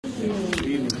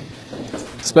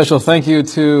Special thank you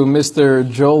to Mr.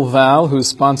 Joel Val,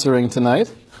 who's sponsoring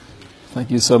tonight.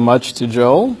 Thank you so much to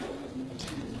Joel.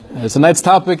 Tonight's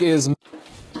topic is...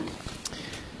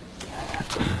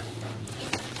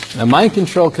 Now, mind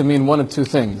control can mean one of two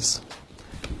things.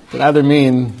 It could either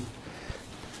mean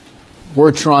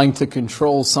we're trying to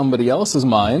control somebody else's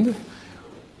mind,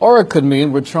 or it could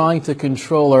mean we're trying to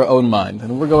control our own mind,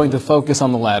 and we're going to focus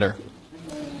on the latter.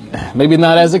 Maybe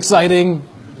not as exciting.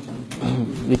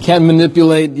 You can't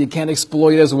manipulate, you can't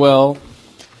exploit as well.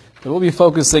 But we'll be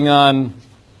focusing on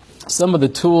some of the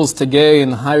tools to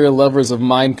gain higher levels of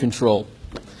mind control.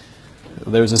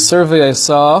 There's a survey I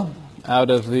saw out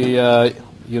of the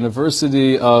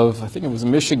University of, I think it was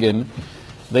Michigan.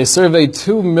 They surveyed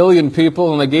 2 million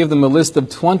people and they gave them a list of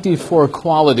 24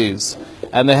 qualities.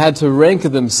 And they had to rank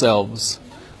themselves.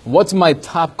 What's my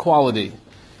top quality?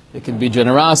 It could be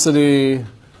generosity,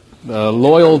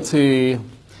 loyalty.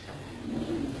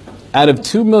 Out of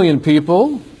 2 million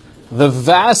people, the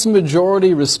vast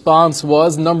majority response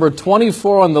was number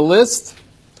 24 on the list,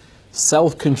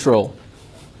 self-control.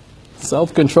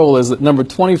 Self-control is number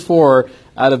 24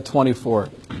 out of 24.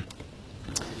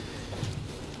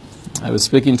 I was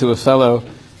speaking to a fellow,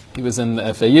 he was in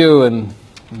the FAU and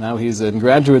now he's in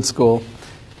graduate school,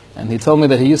 and he told me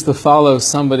that he used to follow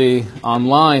somebody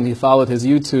online. He followed his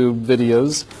YouTube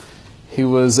videos. He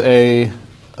was a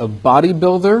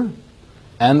bodybuilder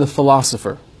and the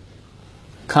philosopher.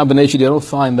 Combination you don't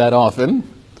find that often.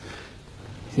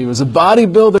 He was a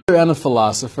bodybuilder and a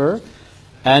philosopher,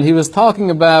 and he was talking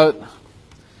about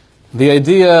the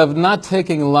idea of not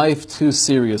taking life too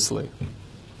seriously.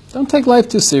 Don't take life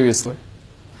too seriously.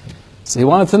 So he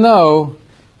wanted to know,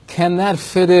 can that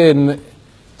fit in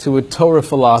to a Torah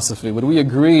philosophy? Would we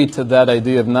agree to that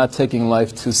idea of not taking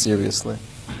life too seriously?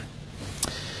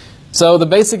 So the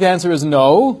basic answer is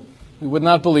no. We would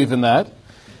not believe in that.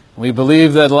 We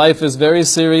believe that life is very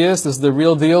serious. This is the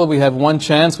real deal. We have one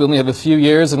chance. We only have a few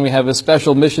years, and we have a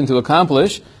special mission to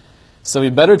accomplish. So we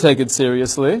better take it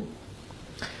seriously.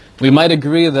 We might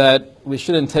agree that we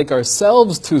shouldn't take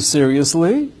ourselves too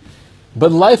seriously,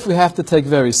 but life we have to take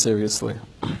very seriously.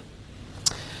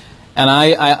 And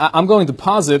I'm going to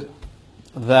posit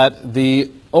that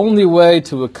the only way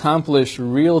to accomplish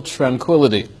real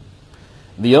tranquility,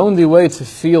 the only way to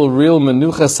feel real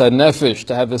menuchas hanefesh,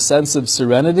 to have a sense of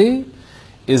serenity,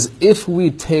 is if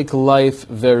we take life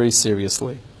very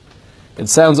seriously. It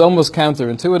sounds almost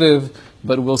counterintuitive,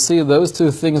 but we'll see those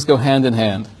two things go hand in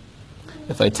hand.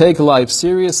 If I take life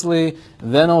seriously,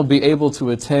 then I'll be able to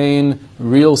attain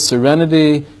real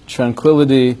serenity,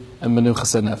 tranquility, and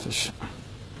menuchas hanefesh.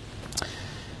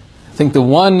 I think the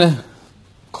one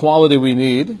quality we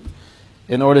need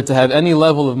in order to have any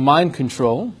level of mind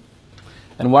control.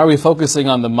 And why are we focusing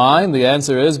on the mind? The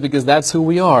answer is because that's who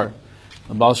we are.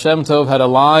 The Baal Shem Tov had a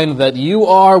line that you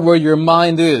are where your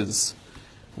mind is.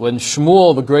 When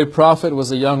Shmuel, the great prophet,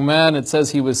 was a young man, it says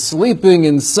he was sleeping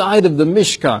inside of the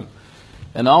Mishkan.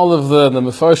 And all of the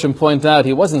Mefarshim point out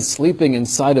he wasn't sleeping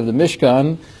inside of the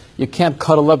Mishkan. You can't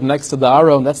cuddle up next to the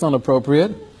Aron, that's not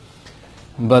appropriate.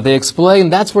 But they explain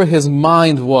that's where his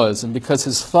mind was. And because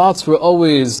his thoughts were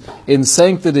always in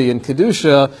sanctity and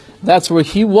Kedusha, that's where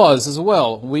he was as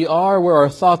well. We are where our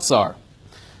thoughts are.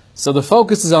 So the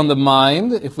focus is on the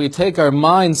mind. If we take our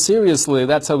mind seriously,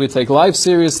 that's how we take life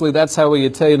seriously. That's how we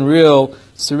attain real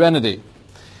serenity.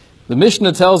 The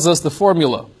Mishnah tells us the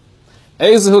formula.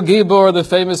 Ezehu Gibor, the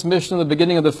famous Mishnah, the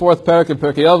beginning of the 4th parak in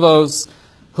Pirkei Avos.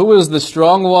 Who is the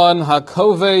strong one?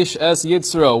 Hakovesh es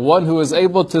Yitzro, one who is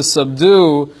able to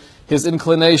subdue his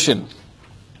inclination.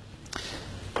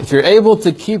 If you're able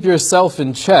to keep yourself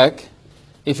in check,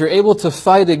 if you're able to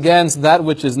fight against that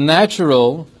which is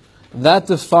natural, that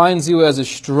defines you as a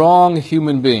strong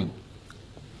human being.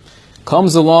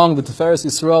 Comes along the Tiferes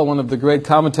Yisrael, one of the great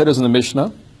commentators in the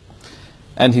Mishnah,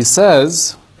 and he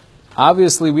says,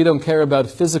 obviously we don't care about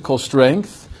physical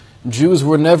strength. Jews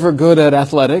were never good at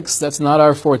athletics. That's not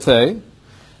our forte.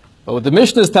 But what the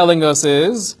Mishnah is telling us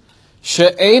is,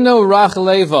 she'eino rach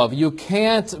levav. You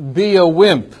can't be a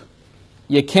wimp.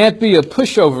 You can't be a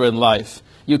pushover in life.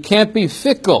 You can't be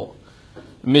fickle.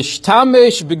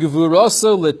 Mishtamesh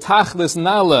b'gevuroso letachlis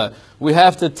nala. We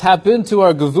have to tap into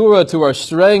our gevura, to our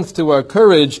strength, to our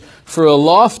courage for a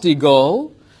lofty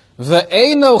goal.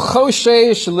 Ve'eino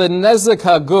choshesh lenezek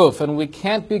haguf, and we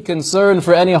can't be concerned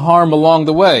for any harm along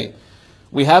the way.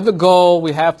 We have a goal,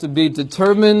 we have to be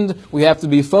determined, we have to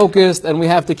be focused, and we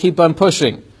have to keep on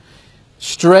pushing.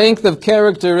 Strength of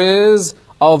character is,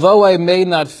 although I may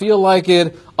not feel like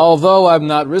it, although I'm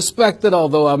not respected,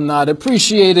 although I'm not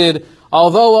appreciated,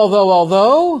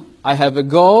 although, I have a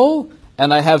goal,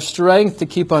 and I have strength to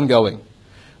keep on going.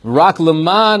 Rak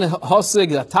leman hosig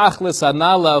tachlis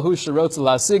hanala hu shirotz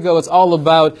lasigo. It's all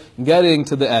about getting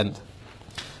to the end.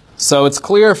 So it's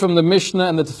clear from the Mishnah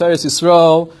and the Tiferes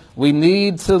Yisrael, we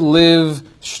need to live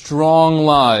strong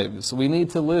lives. We need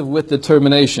to live with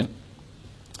determination.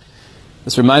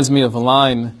 This reminds me of a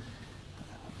line.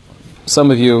 Some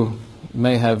of you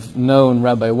may have known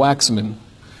Rabbi Waxman.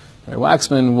 Rabbi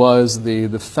Waxman was the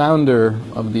founder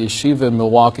of the yeshiva in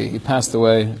Milwaukee. He passed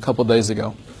away a couple days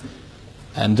ago.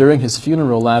 And during his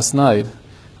funeral last night,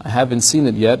 I haven't seen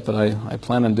it yet, but I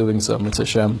plan on doing so, Mitzvah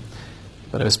Hashem.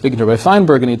 But I was speaking to Rabbi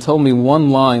Feinberg, and he told me one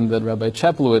line that Rabbi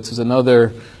Cheplowitz, who's another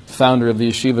founder of the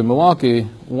yeshiva in Milwaukee,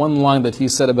 one line that he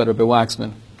said about Rabbi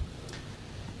Waxman.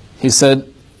 He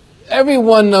said,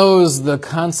 everyone knows the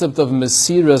concept of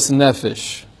Mesiras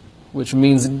Nefesh, which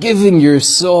means giving your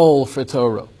soul for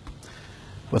Torah.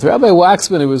 With Rabbi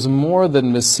Waxman, it was more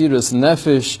than Mesiras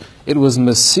Nefesh, it was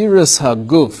Mesiras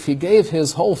Haguf. He gave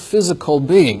his whole physical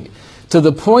being to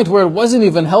the point where it wasn't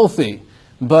even healthy.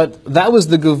 But that was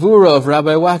the Gevura of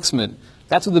Rabbi Waxman.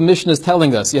 That's what the Mishnah is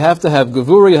telling us. You have to have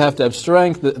Gevura, you have to have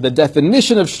strength. The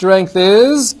definition of strength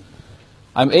is,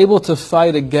 I'm able to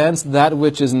fight against that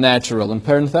which is natural. And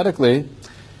parenthetically,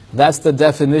 that's the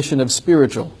definition of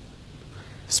spiritual.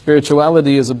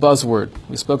 Spirituality is a buzzword.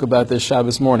 We spoke about this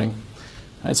Shabbos morning.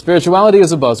 Right? Spirituality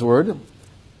is a buzzword,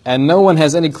 and no one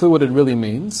has any clue what it really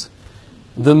means.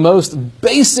 The most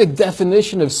basic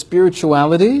definition of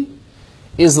spirituality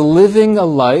is living a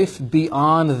life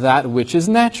beyond that which is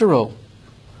natural.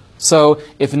 So,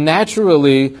 if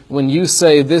naturally, when you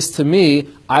say this to me,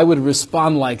 I would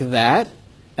respond like that,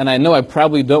 and I know I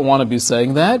probably don't want to be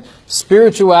saying that,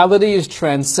 spirituality is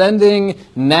transcending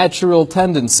natural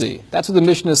tendency. That's what the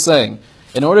Mishnah is saying.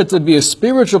 In order to be a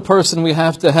spiritual person, we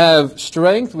have to have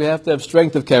strength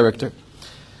of character.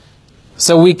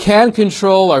 So we can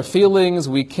control our feelings,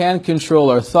 we can control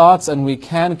our thoughts, and we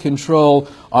can control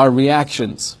our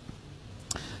reactions.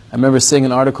 I remember seeing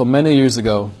an article many years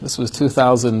ago, this was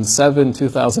 2007,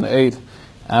 2008,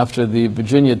 after the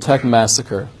Virginia Tech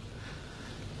massacre.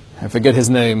 I forget his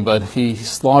name, but he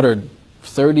slaughtered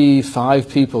 35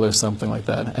 people or something like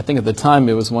that. I think at the time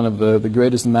it was one of the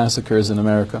greatest massacres in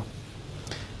America.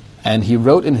 And he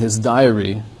wrote in his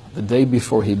diary, the day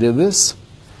before he did this,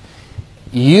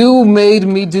 you made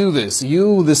me do this.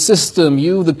 You, the system,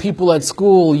 you, the people at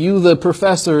school, you, the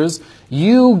professors,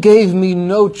 you gave me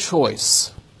no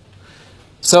choice.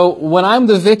 So when I'm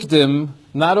the victim,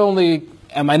 not only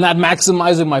am I not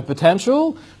maximizing my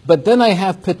potential, but then I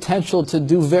have potential to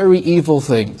do very evil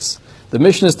things. The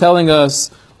Mishnah is telling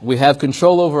us we have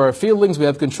control over our feelings, we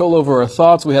have control over our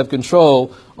thoughts, we have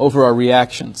control over our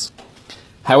reactions.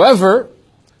 However,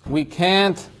 we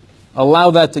can't allow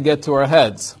that to get to our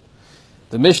heads.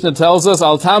 The Mishnah tells us,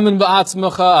 Al tamin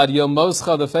ba'atzmecha ad yom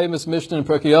moscha, the famous Mishnah in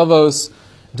Pirkei Avos,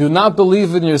 do not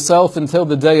believe in yourself until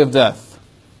the day of death.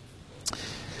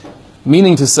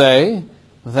 Meaning to say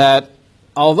that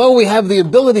although we have the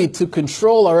ability to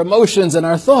control our emotions and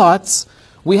our thoughts,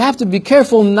 we have to be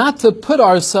careful not to put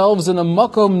ourselves in a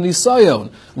makom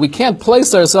nisayon. We can't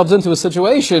place ourselves into a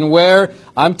situation where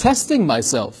I'm testing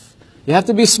myself. You have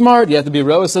to be smart, you have to be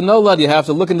roas and nolad, you have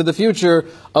to look into the future,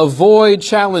 avoid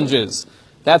challenges.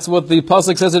 That's what the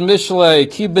pasuk says in Mishlei,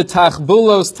 ki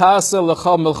b'tachbulos tasa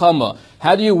l'cha milchama.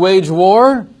 How do you wage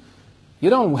war?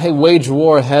 You don't wage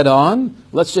war head on.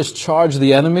 Let's just charge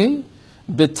the enemy.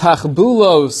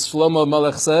 B'tachbulos, Shlomo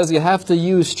Melech says, you have to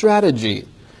use strategy.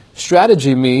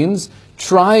 Strategy means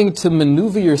trying to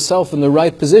maneuver yourself in the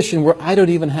right position where I don't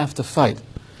even have to fight.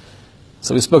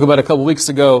 So we spoke about a couple weeks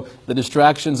ago the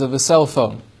distractions of a cell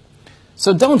phone.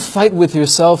 So don't fight with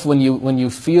yourself when you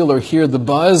feel or hear the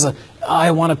buzz. I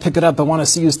want to pick it up. I want to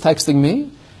see who's texting me.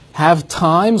 Have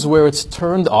times where it's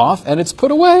turned off and it's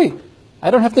put away. I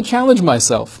don't have to challenge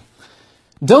myself.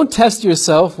 Don't test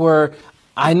yourself where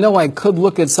I know I could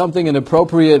look at something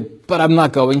inappropriate, but I'm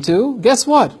not going to. Guess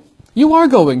what? You are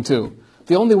going to.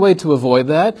 The only way to avoid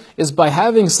that is by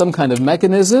having some kind of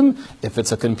mechanism, if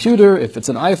it's a computer, if it's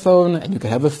an iPhone, and you can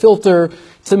have a filter,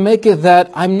 to make it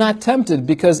that I'm not tempted,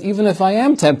 because even if I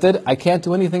am tempted, I can't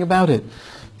do anything about it.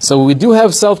 So we do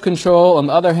have self-control. On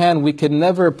the other hand, we can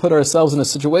never put ourselves in a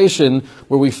situation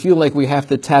where we feel like we have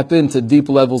to tap into deep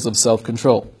levels of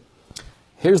self-control.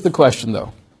 Here's the question,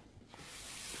 though.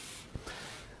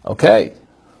 Okay.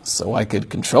 So I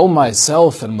could control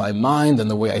myself and my mind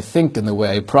and the way I think and the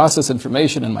way I process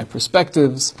information and my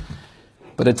perspectives.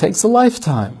 But it takes a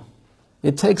lifetime.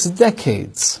 It takes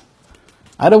decades.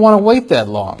 I don't want to wait that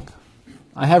long.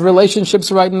 I have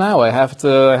relationships right now I have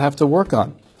to work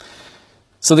on.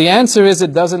 So the answer is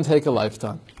it doesn't take a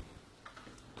lifetime.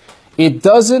 It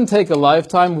doesn't take a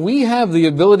lifetime. We have the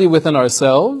ability within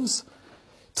ourselves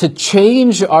to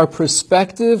change our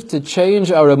perspective, to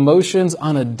change our emotions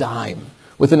on a dime,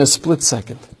 within a split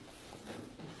second.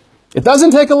 It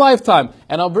doesn't take a lifetime.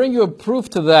 And I'll bring you a proof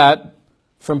to that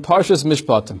from Parshas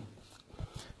Mishpatim.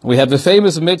 We have the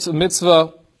famous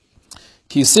mitzvah,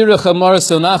 Kisira chamar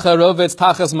sonacha rovetz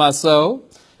tachas maso.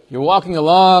 You're walking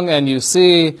along and you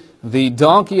see the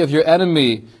donkey of your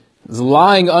enemy is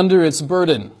lying under its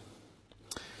burden.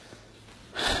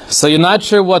 So you're not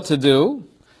sure what to do.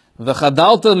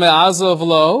 V'chadalta me'azov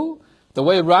lo. The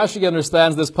way Rashi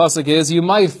understands this pasuk is, you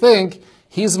might think,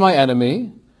 he's my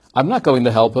enemy, I'm not going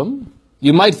to help him.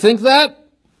 You might think that.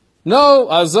 No,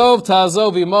 azov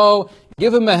ta'azov imo.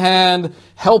 Give him a hand,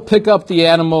 help pick up the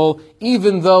animal,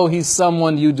 even though he's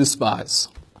someone you despise.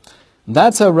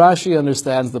 That's how Rashi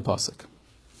understands the pasuk.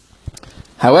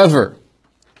 However,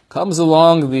 comes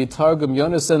along the Targum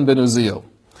Yonasan ben Uziel.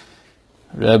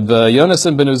 Reb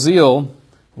Yonasan ben Uziel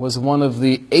was one of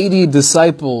the 80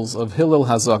 disciples of Hillel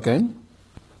HaZaken.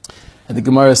 And the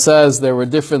Gemara says there were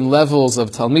different levels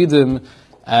of Talmidim,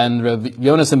 and Reb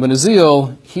Yonasan ben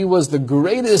Uziel, he was the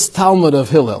greatest Talmud of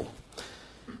Hillel.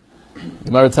 The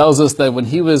Gemara tells us that when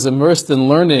he was immersed in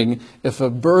learning, if a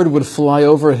bird would fly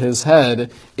over his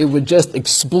head, it would just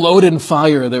explode in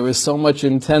fire. There was so much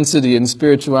intensity and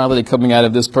spirituality coming out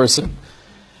of this person.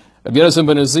 Rabbi Yonasan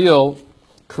ben Uziel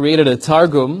created a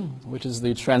Targum, which is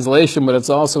the translation, but it's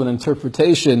also an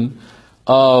interpretation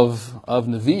of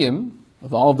Nevi'im,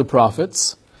 of all of the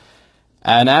prophets.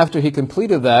 And after he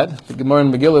completed that, the Gemara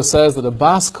in Megillah says that a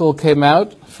bas kol came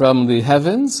out from the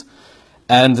heavens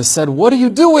and said, "What are you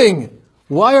doing?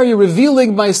 Why are you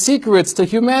revealing my secrets to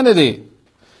humanity?"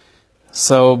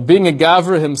 So, being a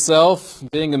Gavra himself,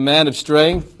 being a man of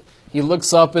strength, he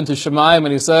looks up into Shemayim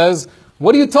and he says,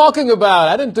 "What are you talking about?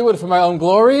 I didn't do it for my own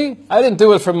glory. I didn't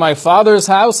do it for my father's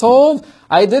household.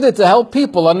 I did it to help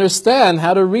people understand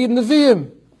how to read Nevi'im."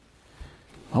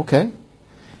 Okay.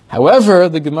 However,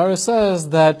 the Gemara says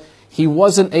that he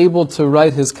wasn't able to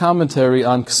write his commentary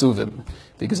on Ksuvim.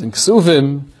 Because in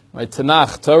Ksuvim, right,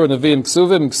 Tanakh, Torah, Nevi'im,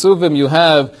 Ksuvim, you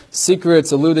have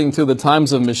secrets alluding to the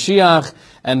times of Mashiach,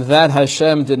 and that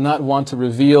Hashem did not want to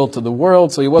reveal to the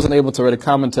world, so he wasn't able to write a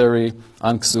commentary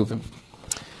on Ksuvim.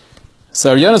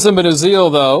 So Yonasan ben Uziel,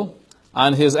 though,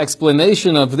 on his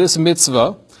explanation of this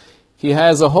mitzvah, he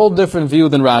has a whole different view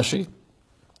than Rashi.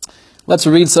 Let's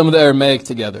read some of the Aramaic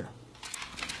together.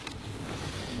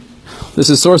 This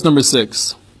is source number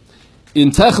 6.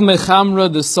 In tech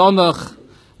mechamra de sonach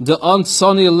de ant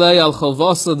soni lei al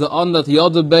chavasa de anat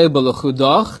yodebe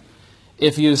belechudach.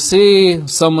 If you see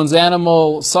someone's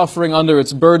animal suffering under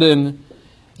its burden,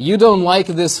 you don't like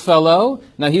this fellow.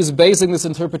 Now he's basing this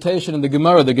interpretation in the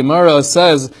Gemara. The Gemara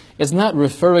says it's not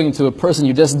referring to a person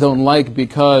you just don't like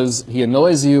because he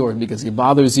annoys you or because he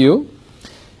bothers you.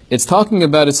 It's talking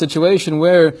about a situation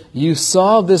where you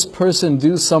saw this person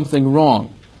do something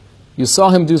wrong. You saw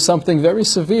him do something very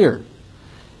severe.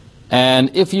 And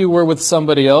if you were with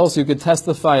somebody else, you could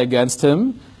testify against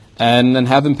him and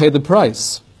have him pay the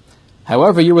price.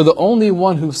 However, you were the only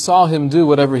one who saw him do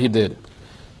whatever he did.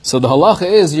 So the halacha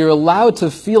is you're allowed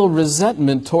to feel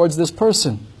resentment towards this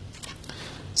person.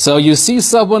 So you see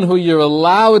someone who you're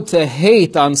allowed to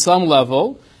hate on some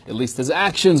level, at least his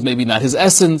actions, maybe not his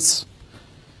essence.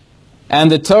 And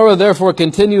the Torah therefore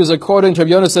continues according to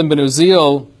Rabbi Yonasan ben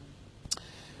Uziel,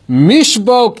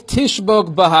 Mishbok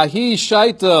tishbok bahahi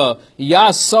shaita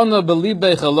yasana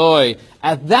belibei chaloi.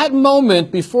 At that moment,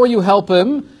 before you help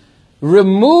him,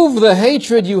 remove the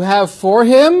hatred you have for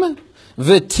him,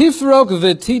 v'tifrok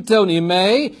v'titon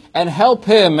imei, and help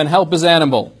him and help his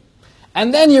animal.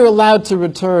 And then you're allowed to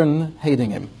return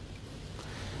hating him.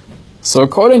 So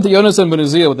according to Yonasan ben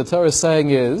Uziel, what the Torah is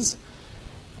saying is,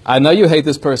 I know you hate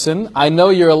this person, I know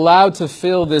you're allowed to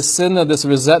feel this sin or this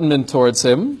resentment towards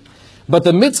him, but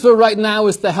the mitzvah right now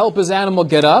is to help his animal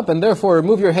get up, and therefore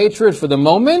remove your hatred for the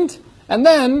moment, and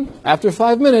then, after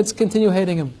 5 minutes, continue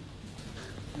hating him.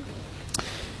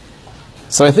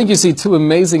 So I think you see two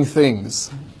amazing things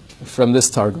from this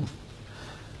Targum.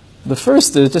 The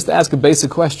first is just to ask a basic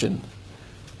question.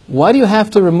 Why do you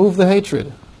have to remove the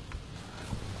hatred?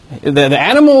 The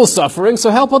animal is suffering,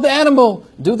 so help out the animal.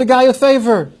 Do the guy a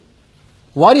favor.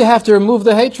 Why do you have to remove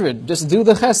the hatred? Just do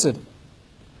the chesed.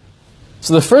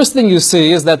 So the first thing you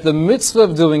see is that the mitzvah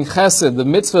of doing chesed, the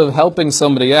mitzvah of helping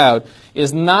somebody out,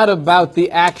 is not about the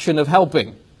action of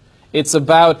helping. It's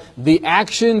about the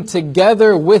action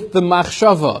together with the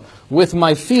machshava, with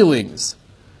my feelings.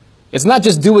 It's not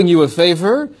just doing you a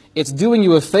favor, it's doing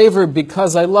you a favor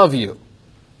because I love you.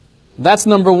 That's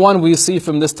number one we see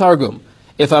from this Targum.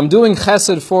 If I'm doing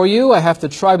chesed for you, I have to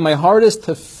try my hardest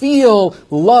to feel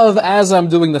love as I'm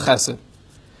doing the chesed.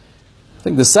 I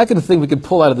think the second thing we could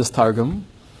pull out of this Targum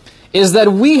is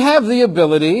that we have the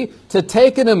ability to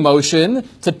take an emotion,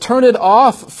 to turn it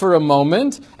off for a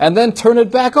moment, and then turn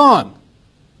it back on.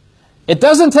 It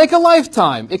doesn't take a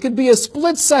lifetime. It could be a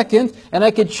split second, and I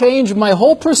could change my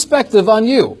whole perspective on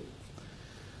you.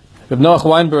 Reb Noach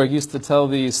Weinberg used to tell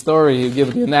the story, he'd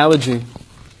give the analogy. He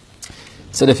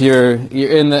said if you're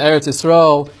in the Eretz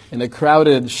Yisrael, in a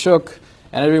crowded shuk,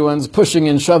 and everyone's pushing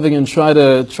and shoving and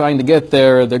trying to get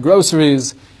their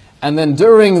groceries, and then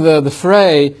during the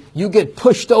fray, you get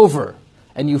pushed over,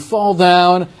 and you fall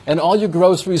down, and all your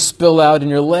groceries spill out, and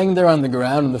you're laying there on the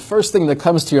ground, and the first thing that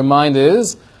comes to your mind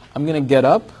is, I'm going to get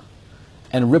up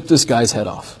and rip this guy's head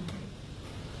off.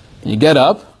 And you get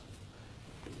up,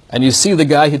 and you see the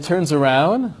guy, he turns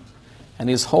around, and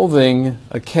he's holding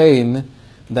a cane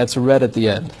that's red at the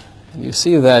end. And you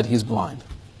see that he's blind.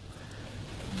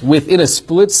 Within a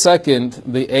split second,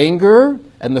 the anger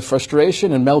and the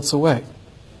frustration, it melts away.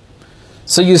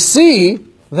 So you see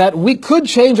that we could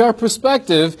change our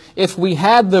perspective if we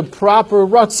had the proper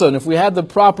ratzon, if we had the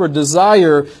proper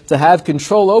desire to have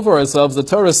control over ourselves. The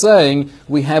Torah is saying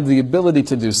we have the ability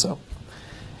to do so.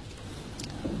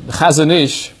 The Chazon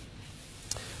Ish,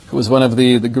 who was one of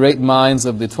the great minds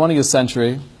of the 20th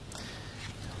century,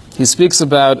 he speaks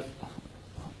about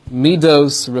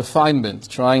midos, refinement,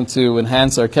 trying to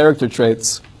enhance our character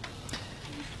traits.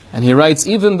 And he writes,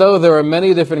 even though there are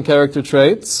many different character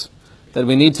traits that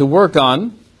we need to work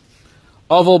on,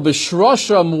 Aval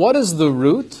b'shrosham, what is the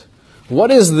root?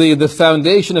 What is the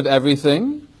foundation of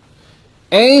everything?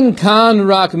 Ein kan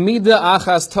rak mida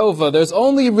achas tova. There's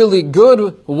only really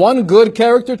one good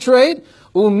character trait,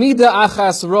 umida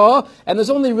achas ra, and there's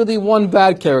only really one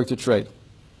bad character trait.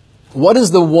 What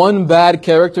is the one bad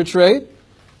character trait?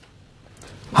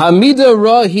 Hamida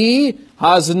rahi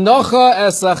haznacha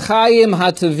esachayim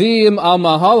hativim al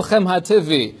mahalchem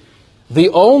hativi. The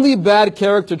only bad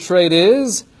character trait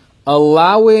is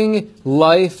allowing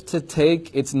life to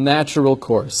take its natural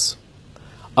course.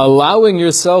 Allowing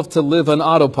yourself to live on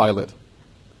autopilot.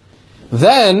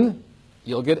 Then,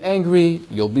 you'll get angry,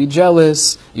 you'll be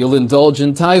jealous, you'll indulge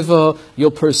in taiva,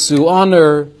 you'll pursue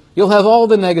honor, you'll have all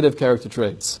the negative character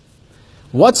traits.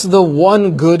 What's the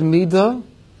one good midah?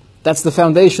 That's the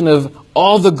foundation of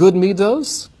all the good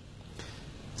midos.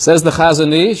 Says the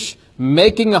Chazon Ish,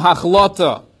 making a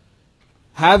hachlata,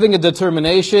 having a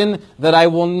determination that I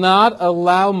will not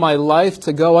allow my life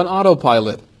to go on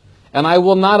autopilot. And I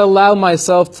will not allow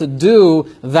myself to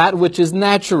do that which is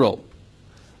natural.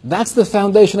 That's the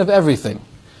foundation of everything.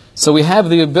 So we have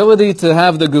the ability to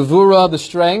have the gevura, the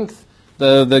strength,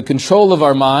 the control of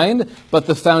our mind, but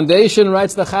the foundation,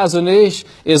 writes the Chazon Ish,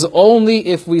 is only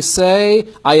if we say,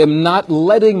 I am not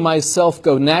letting myself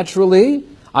go naturally,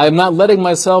 I am not letting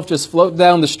myself just float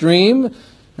down the stream.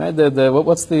 Right?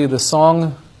 What's the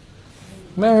song?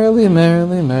 Merrily,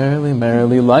 merrily, merrily,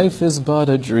 merrily, life is but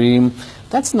a dream.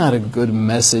 That's not a good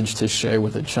message to share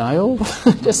with a child.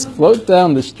 Just float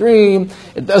down the stream.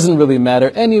 It doesn't really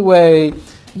matter anyway.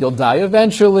 You'll die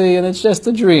eventually, and it's just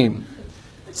a dream.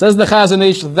 Says the Chazon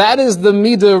Ish, that is the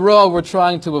midah ra we're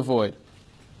trying to avoid.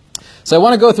 So I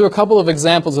want to go through a couple of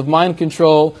examples of mind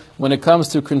control when it comes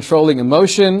to controlling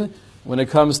emotion, when it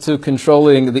comes to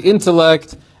controlling the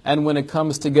intellect, and when it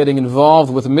comes to getting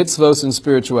involved with mitzvos and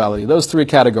spirituality. Those three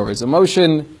categories: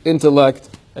 emotion, intellect,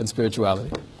 and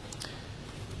spirituality.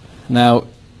 Now,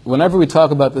 whenever we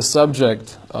talk about the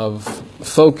subject of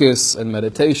focus and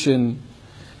meditation,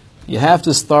 you have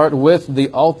to start with the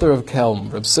Alter of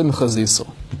Kelm, Reb Simcha Zissel.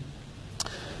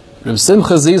 Reb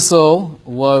Simcha Zissel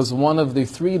was one of the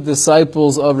three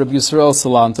disciples of Reb Yisrael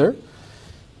Salanter.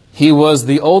 He was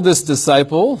the oldest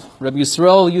disciple. Reb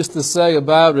Yisrael used to say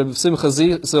about Reb Simcha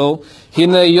Zissel,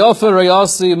 Hinei yofer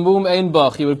rayasi mum ein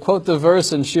bach. He would quote the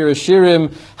verse in Shir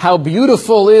Hashirim, how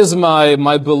beautiful is my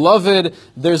beloved,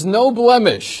 there's no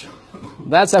blemish.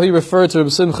 That's how he referred to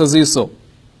Reb Simcha Zissel.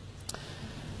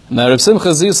 Now, Reb Simcha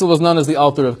Zissel was known as the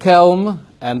Alter of Kelm,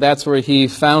 and that's where he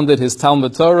founded his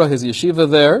Talmud Torah, his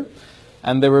yeshiva there.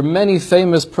 And there were many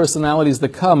famous personalities that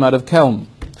come out of Kelm.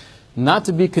 Not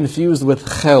to be confused with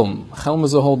Chelm. Chelm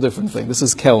is a whole different thing. This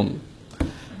is Kelm.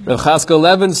 Reb Chaskell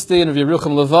Levenstein, Reb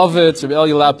Yerucham Levovitz, Reb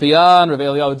Elya Lapian, Reb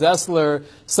Eliyahu Dessler,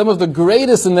 some of the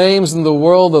greatest names in the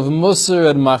world of Musar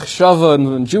and Machshava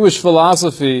and Jewish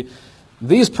philosophy,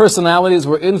 these personalities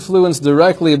were influenced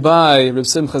directly by Reb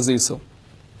Simcha Zissel.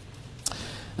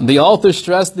 And the Alter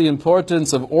stressed the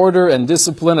importance of order and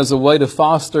discipline as a way to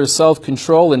foster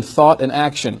self-control in thought and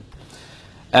action.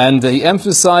 And he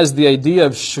emphasized the idea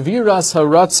of shviras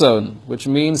haratzon, which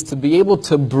means to be able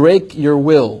to break your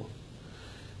will.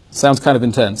 Sounds kind of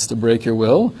intense, to break your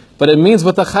will, but it means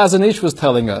what the Chazon Ish was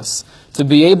telling us, to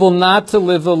be able not to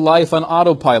live a life on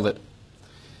autopilot.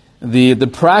 The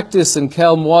practice in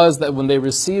Kelm was that when they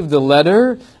received a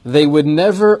letter, they would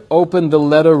never open the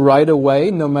letter right away,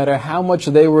 no matter how much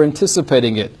they were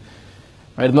anticipating it.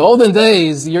 Right? In the olden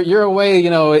days, you're away,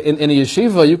 in a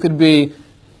yeshiva, you could be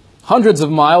hundreds of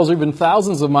miles or even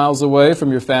thousands of miles away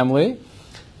from your family.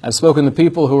 I've spoken to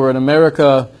people who were in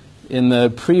America in the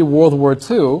pre-World War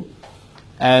II,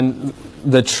 and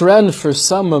the trend for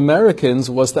some Americans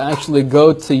was to actually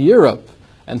go to Europe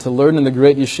and to learn in the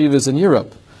great yeshivas in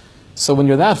Europe. So when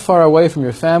you're that far away from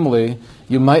your family,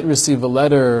 you might receive a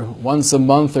letter once a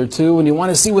month or two, and you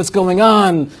want to see what's going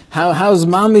on. How's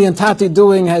mommy and tati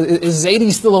doing? Is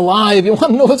Zadie still alive? You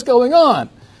want to know what's going on.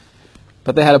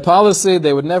 But they had a policy,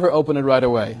 they would never open it right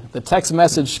away. The text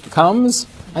message comes,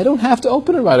 I don't have to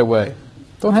open it right away.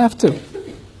 Don't have to.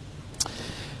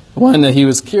 When he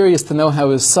was curious to know how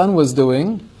his son was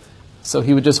doing, so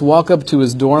he would just walk up to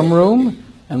his dorm room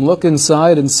and look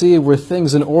inside and see were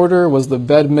things in order, was the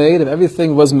bed made, if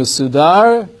everything was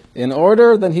mesudar, in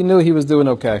order, then he knew he was doing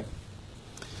okay.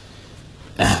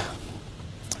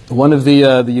 One of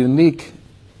the unique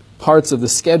parts of the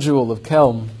schedule of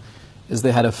Kelm is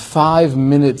they had a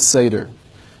 5-minute Seder.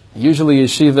 Usually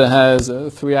yeshiva has a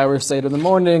 3-hour Seder in the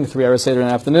morning, 3-hour Seder in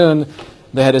the afternoon.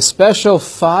 They had a special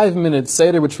 5-minute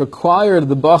Seder which required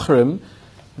the Bachrim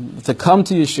to come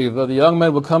to yeshiva. The young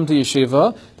men would come to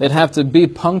yeshiva. They'd have to be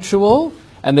punctual,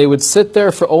 and they would sit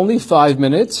there for only 5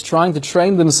 minutes, trying to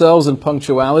train themselves in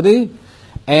punctuality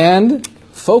and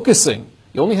focusing.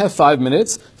 You only have 5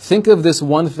 minutes. Think of this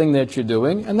one thing that you're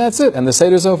doing, and that's it. And the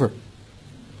Seder's over.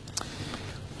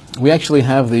 We actually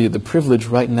have the privilege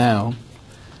right now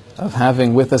of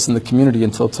having with us in the community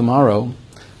until tomorrow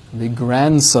the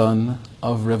grandson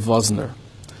of Reb Vosner.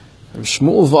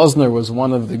 Shmuel Vosner was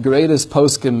one of the greatest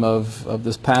poskim of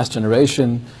this past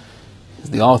generation. He's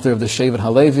the author of the Shevet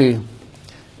HaLevi.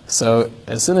 So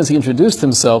as soon as he introduced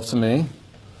himself to me,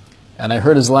 and I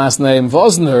heard his last name,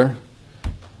 Vosner,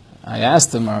 I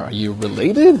asked him, are you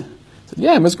related? He said,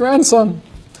 yeah, I'm his grandson.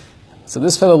 So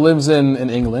this fellow lives in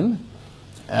England.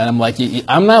 And I'm like,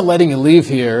 I'm not letting you leave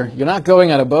here. You're not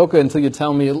going out of Boca until you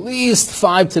tell me at least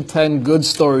 5 to 10 good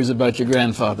stories about your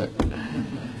grandfather.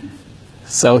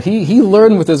 So he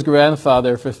learned with his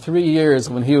grandfather for 3 years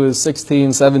when he was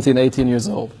 16, 17, 18 years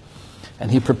old.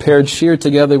 And he prepared shir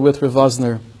together with Rav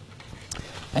Vosner.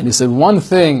 And he said, one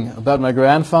thing about my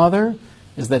grandfather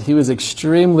is that he was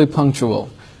extremely punctual.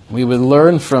 We would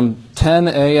learn from 10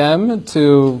 a.m.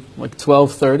 to like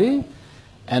 12:30.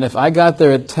 And if I got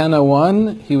there at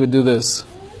 10:01, he would do this.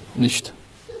 Nicht.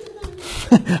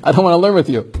 I don't want to learn with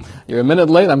you. You're a minute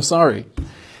late, I'm sorry.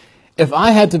 If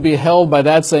I had to be held by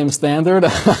that same standard,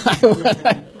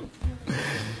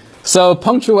 So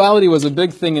punctuality was a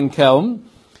big thing in Kelm,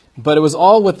 but it was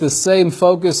all with the same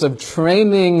focus of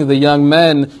training the young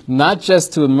men, not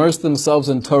just to immerse themselves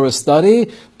in Torah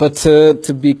study, but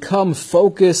to become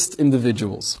focused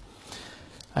individuals.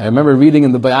 I remember reading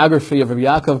in the biography of Rabbi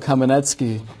Yaakov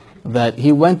Kamenetsky that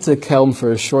he went to Kelm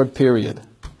for a short period.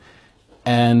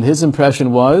 And his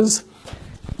impression was,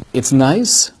 it's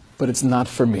nice, but it's not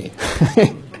for me.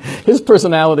 His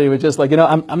personality was just like,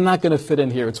 I'm not going to fit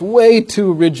in here. It's way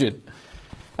too rigid.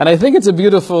 And I think it's a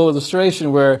beautiful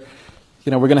illustration where,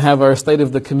 we're going to have our State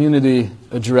of the Community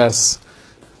address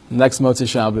next Motzi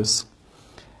Shabbos.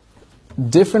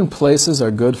 Different places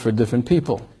are good for different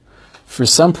people. For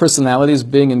some personalities,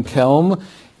 being in Kelm,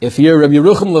 if you're Rabbi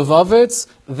Yerucham Levovitz,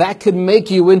 that could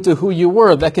make you into who you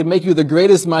were. That could make you the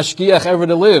greatest mashgiach ever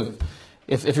to live.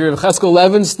 If you're Rabbi Cheskel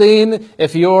Levenstein,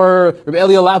 if you're Rabbi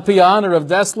Elia Lapian or Rav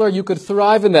Dessler, you could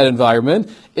thrive in that environment.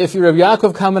 If you're Rabbi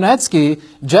Yaakov Kamenetsky,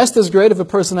 just as great of a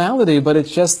personality, but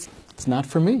it's not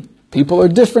for me. People are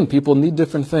different. People need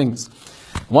different things.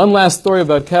 One last story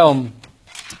about Kelm.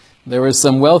 There were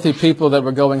some wealthy people that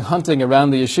were going hunting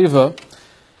around the yeshiva,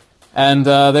 and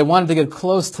they wanted to get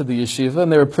close to the yeshiva,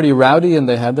 and they were pretty rowdy, and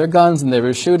they had their guns, and they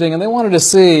were shooting, and they wanted to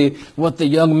see what the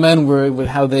young men were,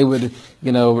 how they would,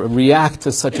 react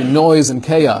to such a noise and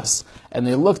chaos. And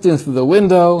they looked in through the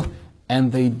window,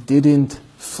 and they didn't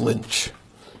flinch.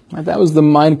 Right? That was the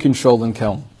mind control in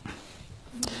Kelm.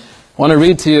 I want to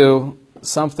read to you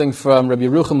something from Rabbi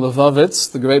Yerucham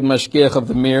Levovitz, the great mashgiach of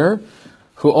the Mir,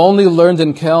 who only learned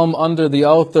in Kelm under the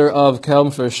author of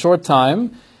Kelm for a short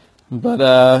time.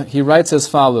 But he writes as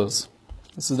follows.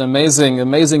 This is an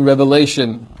amazing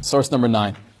revelation, source number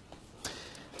 9.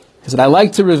 He said, I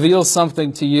like to reveal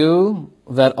something to you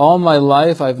that all my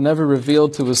life I've never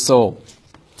revealed to a soul.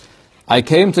 I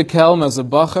came to Kelm as a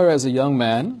bachar, as a young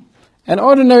man, an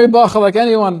ordinary bachar like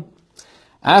anyone.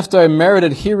 After I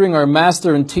merited hearing our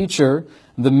master and teacher,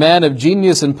 the man of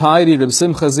genius and piety, Reb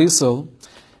Simcha Zissel,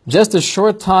 just a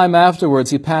short time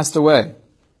afterwards he passed away.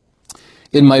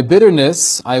 In my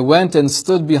bitterness, I went and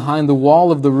stood behind the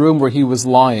wall of the room where he was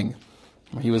lying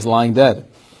dead.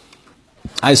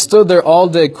 I stood there all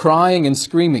day crying and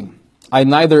screaming. I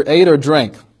neither ate or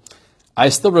drank. I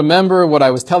still remember what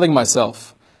I was telling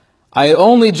myself. I had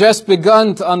only just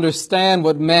begun to understand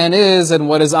what man is and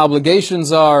what his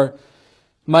obligations are.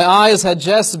 My eyes had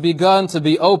just begun to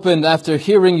be opened after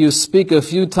hearing you speak a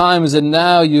few times, and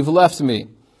now you've left me.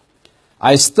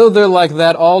 I stood there like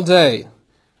that all day.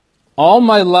 All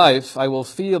my life I will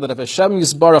feel that if Hashem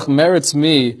Yisbarach merits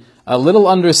me a little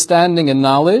understanding and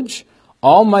knowledge,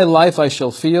 all my life I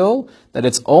shall feel that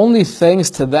it's only thanks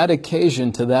to that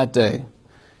occasion, to that day.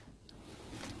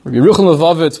 Rabbi Yerucham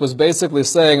Levovitz was basically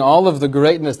saying all of the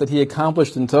greatness that he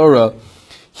accomplished in Torah,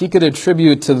 he could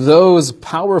attribute to those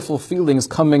powerful feelings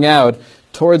coming out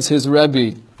towards his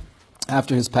Rebbe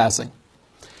after his passing.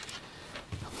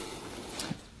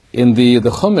 In the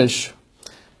Chumash,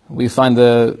 we find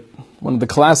one of the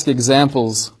classic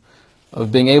examples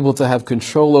of being able to have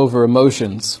control over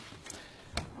emotions.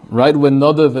 Right when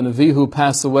Nadav and Avihu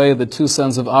pass away, the two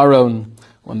sons of Aaron,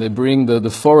 when they bring the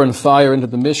foreign fire into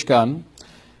the Mishkan,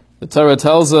 the Torah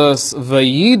tells us,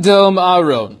 Vayidom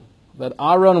Aaron, that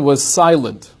Aaron was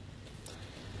silent.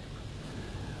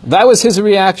 That was his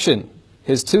reaction.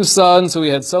 His two sons, who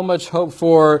he had so much hope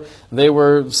for, they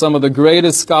were some of the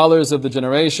greatest scholars of the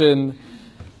generation.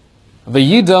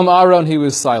 Vayidom Aaron, he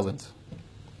was silent.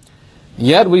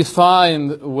 Yet we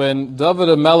find when David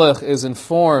HaMelech is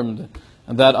informed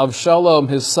that Avshalom,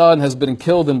 his son, has been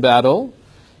killed in battle,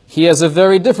 he has a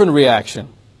very different reaction.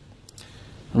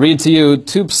 Read to you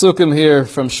two psukim here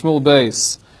from Shmuel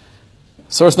Beis.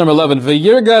 Source number 11.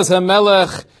 V'yirgaz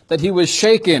HaMelech, that he was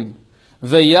shaken.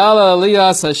 V'yala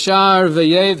Elias Hashar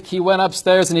v'yev, he went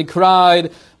upstairs and he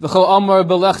cried. V'chol Amar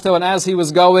Belechto, and as he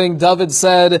was going, David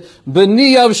said,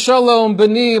 B'ni Avshalom,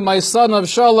 B'ni, my son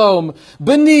Avshalom,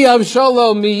 B'ni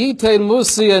Avshalom, miyitain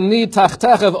musi ani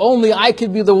tachtech, if only I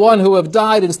could be the one who have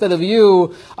died instead of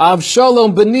you.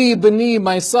 Avshalom, B'ni, B'ni,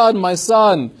 my son, my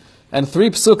son. And three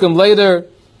psukim later,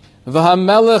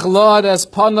 V'hamelech lo'ad es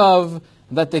panav,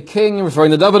 that the king,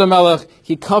 referring to David HaMelech,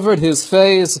 he covered his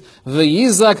face,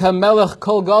 V'yizak HaMelech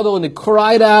kol gadol, and he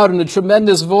cried out in a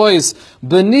tremendous voice,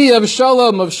 B'ni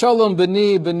Avshalom, Avshalom,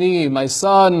 B'ni, B'ni, my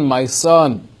son, my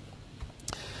son.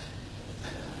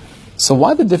 So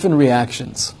why the different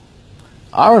reactions?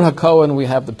 Aaron HaKohen, we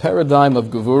have the paradigm of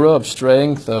Gevura, of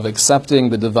strength, of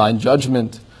accepting the divine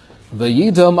judgment.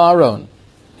 V'yidom Aaron,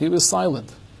 he was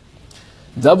silent.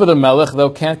 David HaMelech,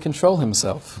 though, can't control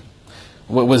himself.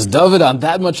 Was David on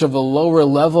that much of a lower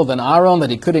level than Aaron that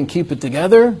he couldn't keep it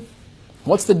together?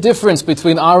 What's the difference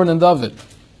between Aaron and David?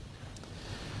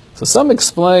 So some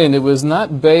explain it was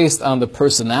not based on the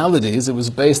personalities, it was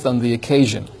based on the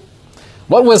occasion.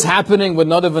 What was happening when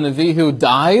Nadav and Avihu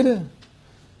died?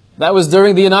 That was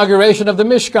during the inauguration of the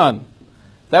Mishkan.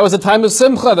 That was a time of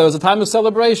simcha, that was a time of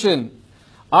celebration.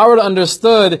 Aaron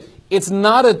understood it's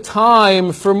not a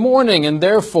time for mourning, and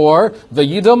therefore,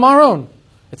 V'yidom Aaron.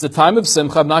 It's a time of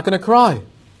simcha, I'm not going to cry.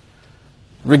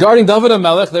 Regarding David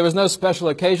HaMelech, there was no special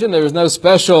occasion, there was no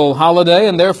special holiday,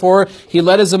 and therefore he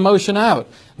let his emotion out.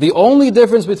 The only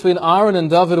difference between Aaron and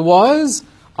David was,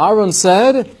 Aaron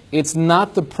said, it's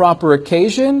not the proper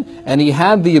occasion, and he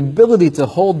had the ability to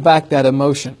hold back that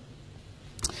emotion.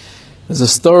 There's a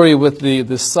story with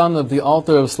the son of the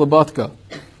altar of Slobodka.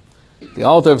 The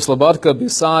altar of Slobodka,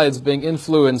 besides being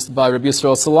influenced by Rabbi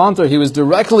Yisrael Salanter, he was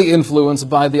directly influenced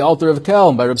by the altar of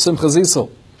Kelm, by Reb Simcha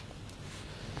Zissel.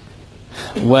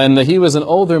 When he was an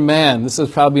older man, this is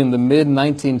probably in the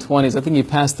mid-1920s, I think he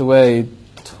passed away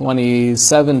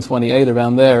 27, 28,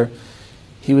 around there.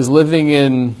 He was living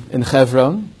in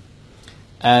Hebron,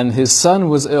 and his son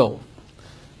was ill.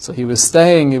 So he was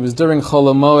during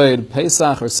Chol HaMoed,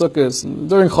 Pesach or Sukkot,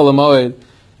 during Chol HaMoed,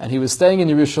 and he was staying in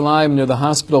Yerushalayim near the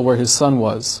hospital where his son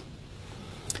was.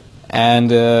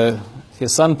 And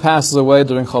his son passes away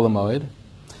during Chol HaMoed.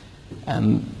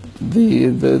 And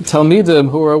the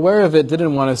Talmidim who were aware of it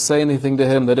didn't want to say anything to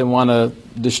him. They didn't want to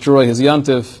destroy his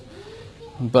yontif.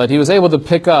 But he was able to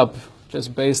pick up,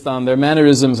 just based on their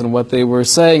mannerisms and what they were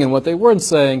saying and what they weren't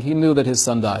saying, he knew that his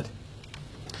son died.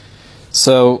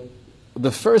 So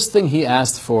the first thing he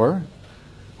asked for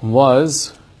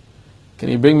was, can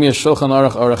you bring me a Shulchan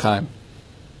Aruch Orach Chaim?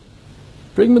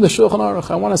 Bring me the Shulchan Aruch.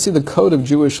 I want to see the code of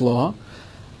Jewish law.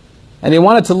 And he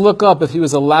wanted to look up if he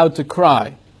was allowed to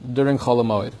cry during Chol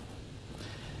HaMoed.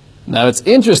 Now it's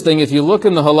interesting, if you look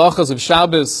in the halachas of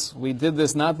Shabbos, we did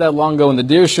this not that long ago in the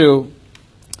Dirshu,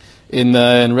 in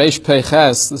Reish Pei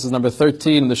Ches, this is number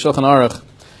 13 in the Shulchan Aruch.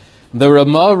 The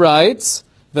Ramah writes,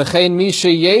 V'chein mi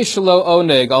sheyesh lo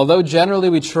oneg, although generally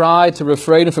we try to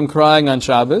refrain from crying on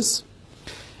Shabbos,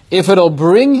 if it'll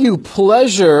bring you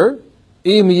pleasure,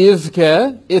 im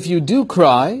yivke, if you do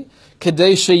cry,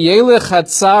 kedei sheyelech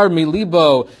hatzar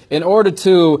milibo, in order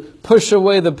to push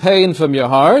away the pain from your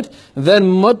heart, then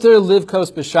mutter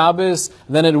livkos b'Shabbos,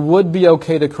 then it would be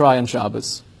okay to cry on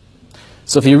Shabbos.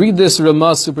 So if you read this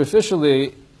Ramah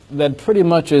superficially, that pretty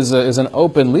much is an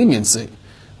open leniency.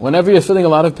 Whenever you're feeling a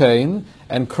lot of pain,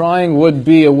 and crying would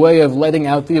be a way of letting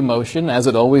out the emotion, as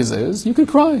it always is, you could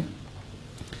cry.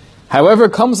 However,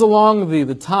 comes along the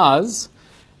Taz.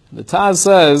 The Taz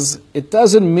says, it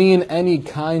doesn't mean any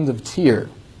kind of tear.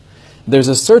 There's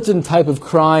a certain type of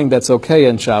crying that's okay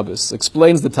on Shabbos.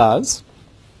 Explains the Taz.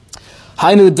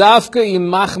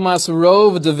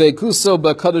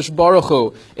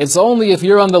 It's only if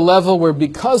you're on the level where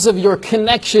because of your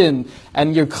connection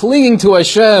and you're clinging to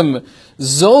Hashem,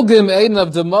 Zolgim Eidin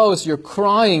of Demos, you're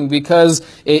crying because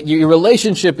your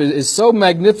relationship is so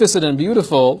magnificent and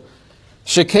beautiful.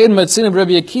 Shekein Matzinim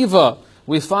Rabbi Akiva,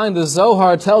 we find the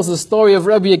Zohar tells the story of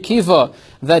Rabbi Akiva,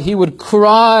 that he would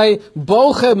cry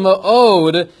Boche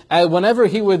Ma'od whenever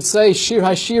he would say Shir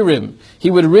HaShirim.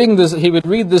 He would read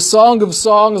the Song of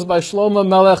Songs by Shlomo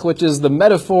Melech, which is the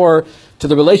metaphor to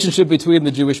the relationship between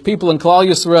the Jewish people and Klal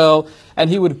Yisrael, and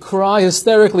he would cry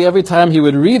hysterically every time he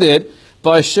would read it,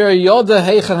 because he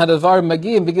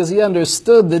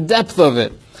understood the depth of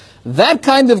it. That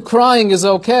kind of crying is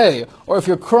okay. Or if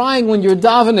you're crying when you're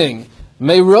davening,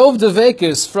 Meirov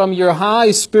Devekis, from your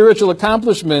high spiritual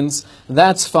accomplishments,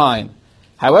 that's fine.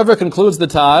 However, concludes the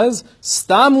Taz,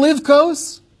 Stam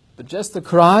Livkos, but just to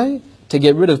cry, to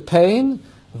get rid of pain,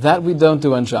 that we don't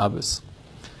do on Shabbos.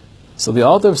 So the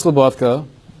Alter of Slobodka,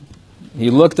 he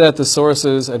looked at the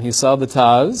sources and he saw the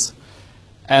Taz,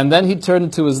 and then he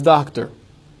turned to his doctor.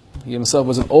 He himself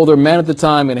was an older man at the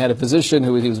time and had a physician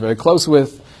who he was very close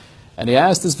with, and he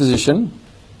asked his physician,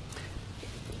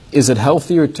 is it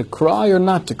healthier to cry or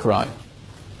not to cry?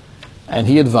 And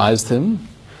he advised him,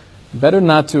 better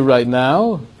not to right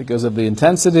now, because of the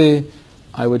intensity.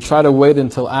 I would try to wait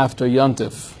until after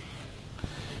Yontif.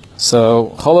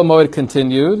 So Chol HaMoed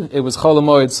continued. It was Chol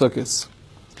HaMoed Sukkos.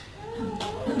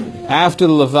 After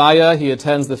the Levaya, he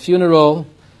attends the funeral,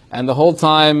 and the whole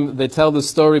time they tell the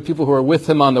story, people who are with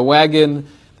him on the wagon,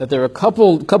 that there were a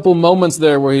couple moments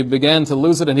there where he began to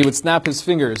lose it, and he would snap his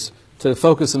fingers to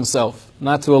focus himself,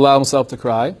 not to allow himself to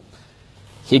cry.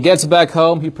 He gets back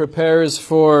home, he prepares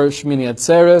for Shmini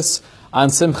Atzeres. On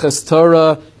Simchas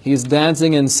Torah, he's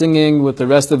dancing and singing with the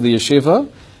rest of the yeshiva.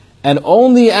 And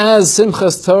only as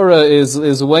Simchas Torah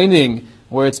is waning,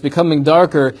 where it's becoming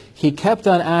darker, he kept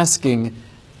on asking,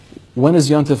 when is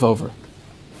Yontif over?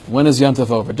 When is Yontif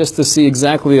over? Just to see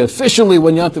exactly officially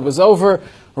when Yontif was over.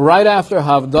 Right after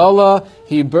Havdalah,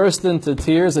 he burst into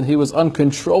tears and he was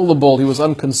uncontrollable, he was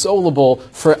unconsolable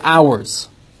for hours.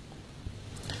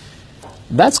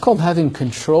 That's called having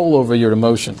control over your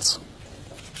emotions.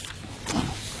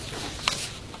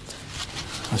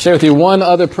 I'll share with you one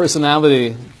other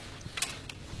personality,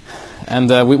 and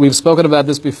we've spoken about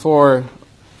this before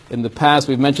in the past.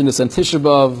 We've mentioned this on Tisha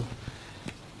B'Av.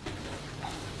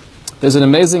 There's an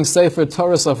amazing sefer,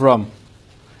 Toras Avram.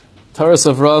 Toras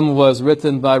Avram was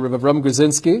written by Rav Avram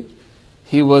Grzinski.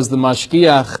 He was the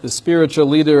mashgiach, the spiritual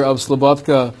leader of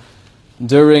Slobodka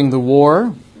during the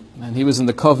war, and he was in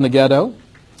the Kovna ghetto.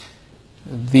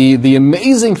 The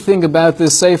amazing thing about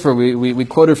this sefer, we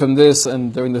quoted from this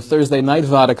and during the Thursday night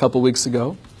Vod a couple weeks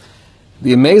ago.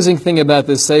 The amazing thing about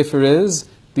this sefer is,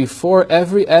 before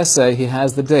every essay he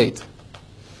has the date.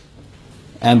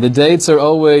 And the dates are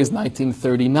always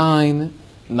 1939,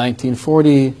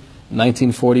 1940,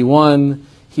 1941.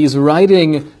 He's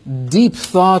writing deep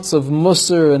thoughts of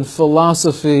Musar and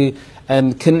philosophy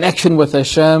and connection with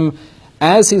Hashem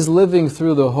as he's living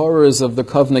through the horrors of the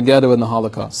Kovna ghetto and the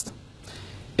Holocaust.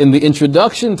 In the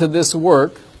introduction to this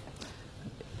work,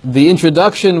 the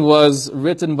introduction was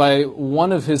written by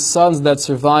one of his sons that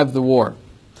survived the war.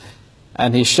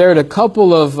 And he shared a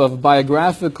couple of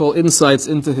biographical insights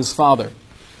into his father.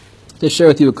 To share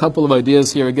with you a couple of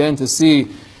ideas here again to see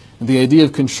the idea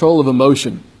of control of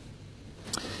emotion.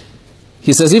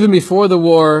 He says, even before the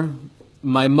war,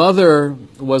 my mother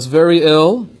was very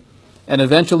ill, and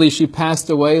eventually she passed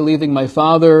away, leaving my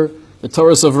father, the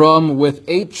Toras Avram, with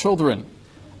 8 children.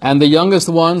 And the youngest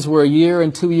ones were 1 year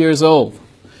and 2 years old.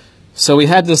 So we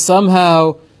had to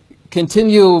somehow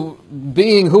continue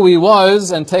being who he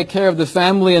was and take care of the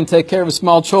family and take care of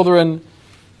small children.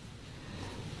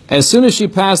 As soon as she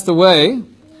passed away,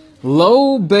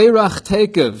 Lo Beirach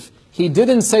Tekev, he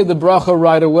didn't say the bracha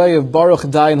right away of Baruch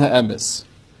Dayan Ha'emes.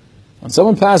 When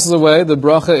someone passes away, the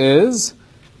bracha is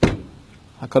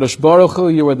HaKadosh Baruch Hu,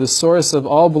 you are the source of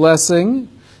all blessing,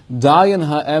 Dayan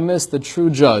Ha'emes, the true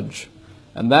judge.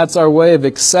 And that's our way of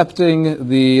accepting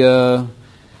the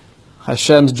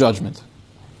Hashem's judgment.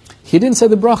 He didn't say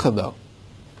the bracha though.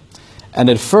 And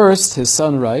at first, his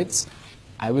son writes,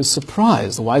 I was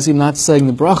surprised. Why is he not saying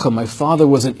the bracha? My father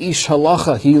was an ish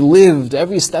halacha. He lived,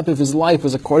 every step of his life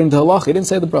was according to halacha. He didn't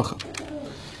say the bracha.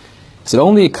 He said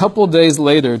only a couple days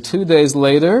later, 2 days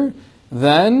later,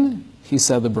 then he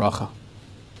said the bracha.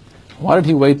 Why did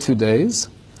he wait 2 days?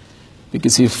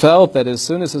 Because he felt that as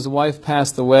soon as his wife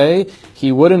passed away,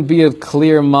 he wouldn't be of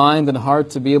clear mind and heart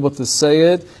to be able to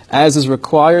say it as is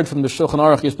required from the Shulchan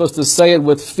Aruch. You're supposed to say it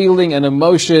with feeling and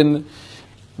emotion,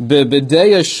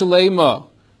 b'deya shlema,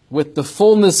 with the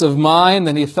fullness of mind,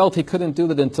 and he felt he couldn't do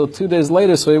that until 2 days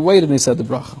later, so he waited and he said the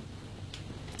bracha.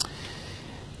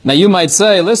 Now you might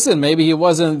say, listen, maybe he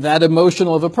wasn't that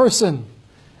emotional of a person,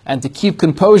 and to keep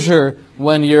composure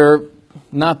when you're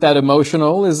not that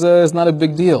emotional is not a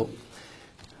big deal.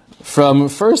 From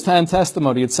first-hand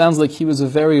testimony, it sounds like he was a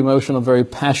very emotional, very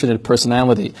passionate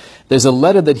personality. There's a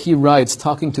letter that he writes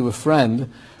talking to a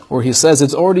friend where he says,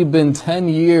 it's already been 10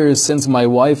 years since my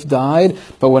wife died,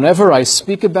 but whenever I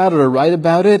speak about it or write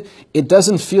about it, it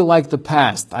doesn't feel like the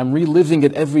past. I'm reliving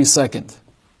it every second.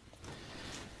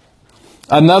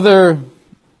 Another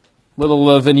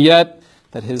little vignette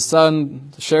that his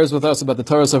son shares with us about the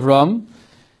Toras Avram,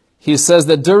 he says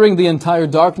that during the entire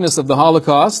darkness of the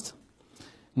Holocaust,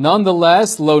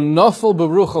 nonetheless, lo nofel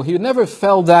berucho, he never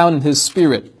fell down in his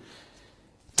spirit.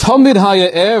 Tamid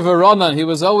haya'er v'ranan, he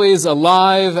was always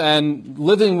alive and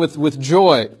living with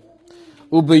joy.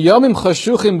 Ubiyomim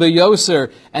chashuchim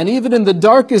beyoser, and even in the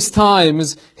darkest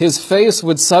times, his face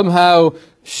would somehow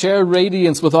share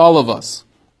radiance with all of us.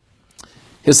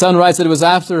 His son writes that it was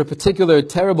after a particular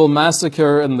terrible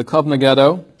massacre in the Kovna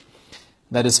ghetto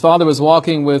that his father was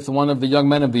walking with one of the young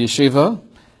men of the yeshiva,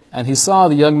 and he saw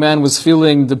the young man was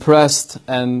feeling depressed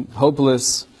and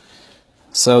hopeless.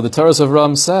 So the Toras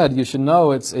Avram said, you should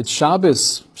know it's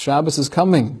Shabbos. Shabbos is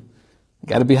coming. You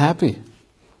got to be happy.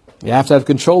 You have to have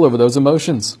control over those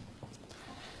emotions.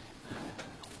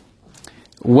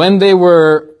 When they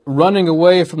were running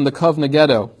away from the Kovna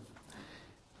ghetto,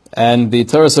 and the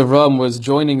Toras Avram was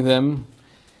joining them,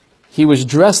 he was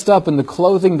dressed up in the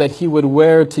clothing that he would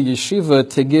wear to yeshiva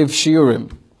to give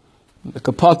shiurim. The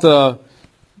kapata,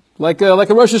 like a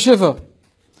Rosh Yeshiva.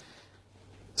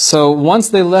 So once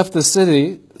they left the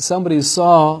city, somebody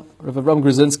saw Rav Avram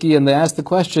Grudzinski and they asked the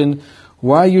question,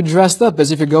 why are you dressed up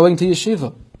as if you're going to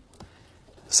yeshiva?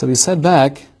 So he said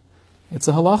back, it's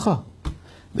a halacha.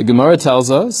 The Gemara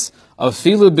tells us,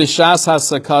 afilu b'shas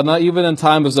hasakana, even in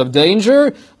times of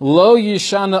danger, lo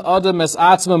yishana adam es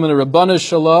atzmam in a rabbana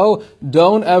shalo,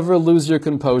 don't ever lose your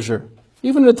composure.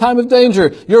 Even in a time of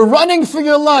danger, you're running for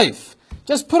your life.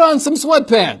 Just put on some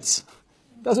sweatpants.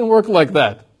 It doesn't work like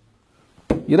that.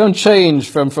 You don't change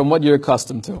from what you're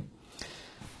accustomed to.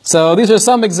 So these are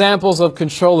some examples of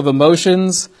control of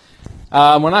emotions.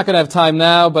 We're not going to have time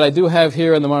now, but I do have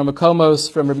here in the Mar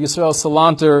Makomos from Rabbi Yisrael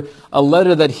Salanter a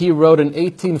letter that he wrote in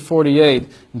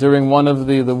 1848 during one of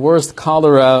the worst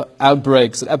cholera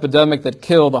outbreaks, an epidemic that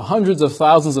killed hundreds of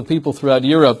thousands of people throughout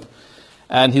Europe.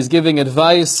 And he's giving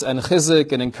advice and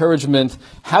chizuk and encouragement,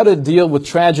 how to deal with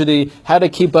tragedy, how to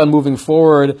keep on moving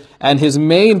forward. And his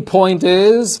main point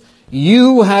is,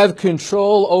 you have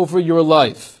control over your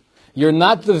life. You're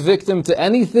not the victim to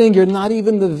anything. You're not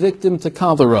even the victim to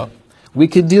cholera. We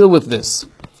could deal with this.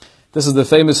 This is the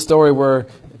famous story where,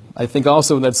 I think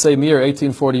also in that same year,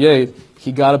 1848,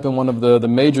 he got up in one of the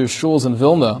major shuls in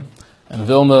Vilna, and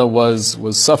Vilna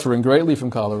was suffering greatly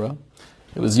from cholera.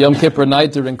 It was Yom Kippur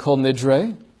night during Kol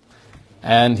Nidre,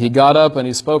 and he got up and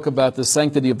he spoke about the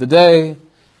sanctity of the day,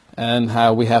 and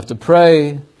how we have to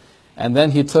pray, and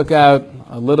then he took out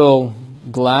a little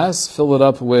glass, filled it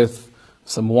up with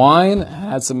some wine,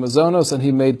 had some mazonos, and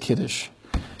he made Kiddush.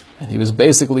 And he was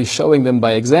basically showing them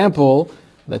by example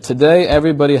that today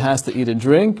everybody has to eat and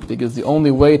drink because the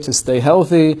only way to stay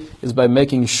healthy is by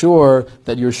making sure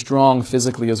that you're strong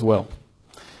physically as well.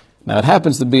 Now it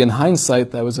happens to be in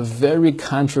hindsight that was a very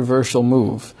controversial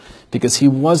move because he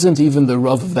wasn't even the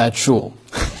Rav of that shul.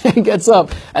 He gets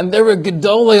up and there were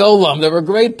Gedolei Olam, there were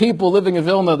great people living in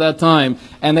Vilna at that time,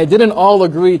 and they didn't all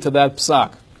agree to that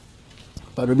psak.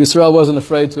 But Rabbi Yisrael wasn't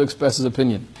afraid to express his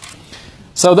opinion.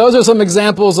 So those are some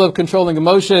examples of controlling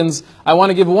emotions. I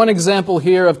want to give one example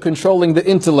here of controlling the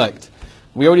intellect.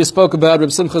 We already spoke about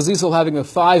Reb Simcha Zissel having a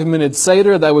 5-minute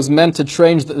Seder that was meant to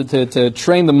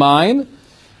train the mind. I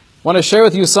want to share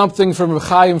with you something from Reb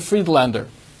Chaim Friedlander.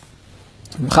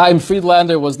 Reb Chaim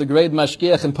Friedlander was the great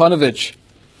Mashgiach in Panovich.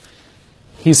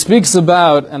 He speaks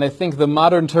about, and I think the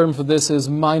modern term for this is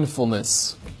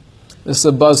mindfulness. This is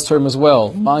a buzz term as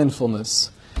well, mindfulness.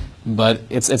 But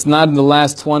it's not in the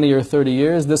last 20 or 30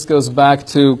 years. This goes back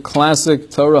to classic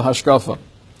Torah Hashkafa.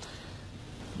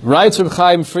 Writes Reb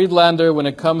Chaim Friedlander when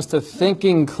it comes to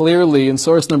thinking clearly in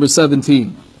source number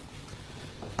 17.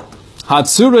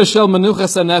 Hatzura shel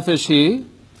menuchas hanefesh hi.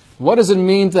 What does it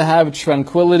mean to have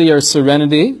tranquility or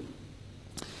serenity?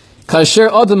 Kasher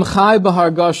adam chai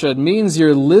b'hargasha. It means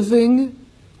you're living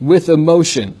with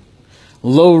emotion.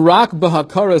 Lo rak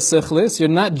b'hakara sichlis, you're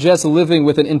not just living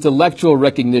with an intellectual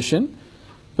recognition,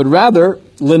 but rather,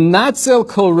 l'natzel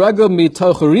kol rega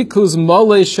mitoch rikuz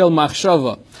mole shel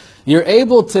machshava. You're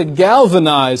able to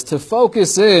galvanize, to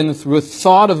focus in through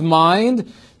thought of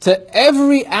mind to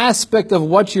every aspect of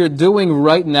what you're doing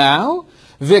right now,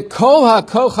 v'kol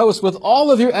hakochos, with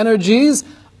all of your energies,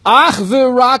 ach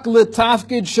v'rak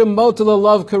l'tafkid shemot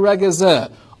l'lav karega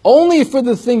zeh. Only for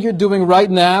the thing you're doing right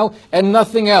now and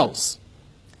nothing else.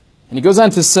 And he goes on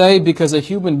to say, because a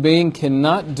human being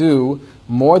cannot do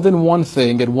more than one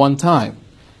thing at one time.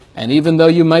 And even though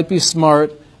you might be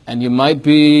smart, and you might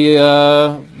be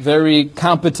very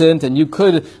competent, and you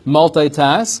could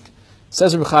multitask,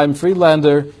 says Reb Chaim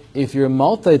Friedlander, if you're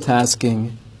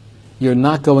multitasking, you're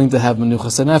not going to have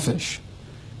menuchas hanefesh.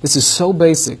 This is so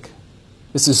basic.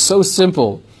 This is so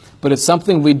simple. But it's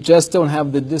something we just don't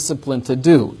have the discipline to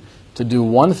do. To do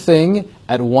one thing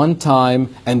at one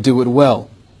time and do it well.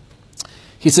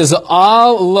 He says,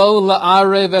 "Al lo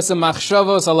la'arev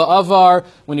esamachshavos ala avar."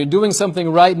 When you're doing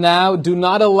something right now, do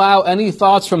not allow any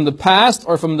thoughts from the past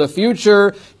or from the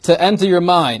future to enter your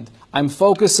mind. I'm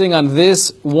focusing on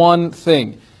this one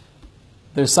thing.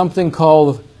 There's something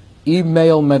called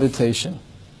email meditation.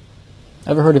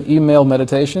 Ever heard of email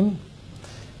meditation?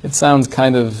 It sounds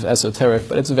kind of esoteric,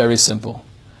 but it's very simple.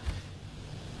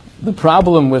 The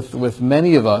problem with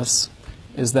many of us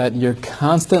is that you're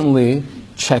constantly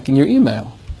checking your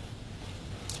email.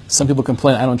 Some people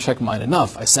complain, I don't check mine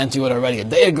enough. I sent you it already a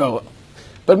day ago.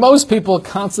 But most people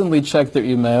constantly check their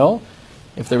email,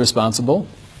 if they're responsible.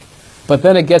 But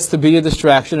then it gets to be a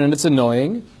distraction and it's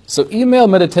annoying. So email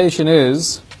meditation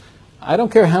is, I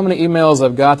don't care how many emails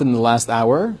I've gotten in the last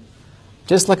hour,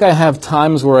 just like I have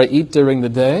times where I eat during the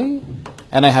day,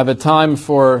 and I have a time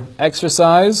for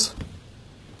exercise.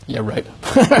 Yeah, right.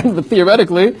 But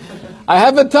theoretically, I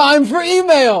have a time for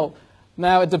email.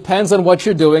 Now, it depends on what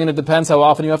you're doing, and it depends how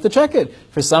often you have to check it.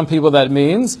 For some people, that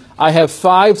means I have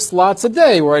 5 slots a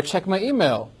day where I check my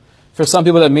email. For some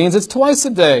people, that means it's twice a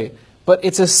day. But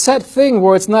it's a set thing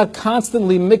where it's not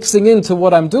constantly mixing into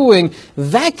what I'm doing.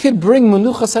 That could bring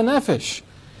menuchas hanefesh.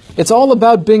 It's all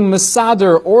about being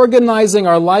mesader, organizing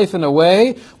our life in a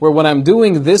way where when I'm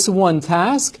doing this one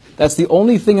task, that's the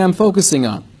only thing I'm focusing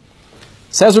on.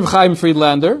 Says Reb Chaim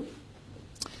Friedlander,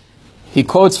 he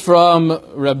quotes from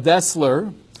Reb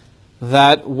Dessler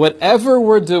that whatever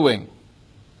we're doing,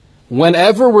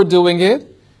 whenever we're doing it,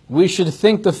 we should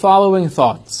think the following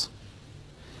thoughts.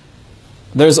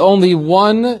 There's only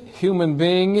one human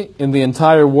being in the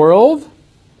entire world,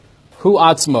 hu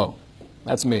atzmo.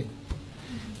 That's me.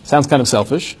 Sounds kind of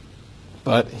selfish,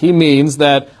 but he means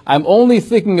that I'm only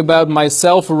thinking about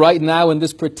myself right now in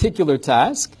this particular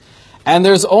task, and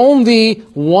there's only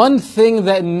one thing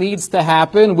that needs to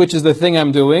happen, which is the thing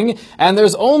I'm doing, and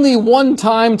there's only one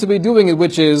time to be doing it,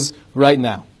 which is right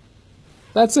now.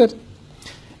 That's it.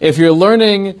 If you're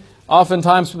learning,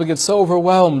 oftentimes people get so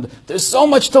overwhelmed. There's so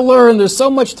much to learn, there's so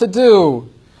much to do.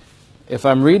 If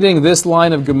I'm reading this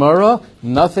line of Gemara,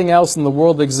 nothing else in the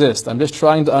world exists. I'm just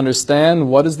trying to understand,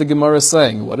 what is the Gemara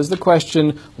saying? What is the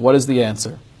question? What is the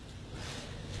answer?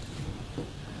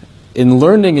 In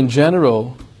learning in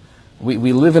general,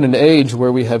 we live in an age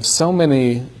where we have so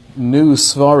many new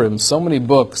svarim, so many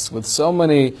books with so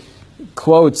many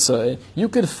quotes. You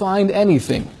could find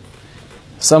anything.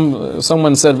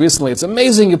 Someone said recently, it's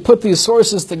amazing you put these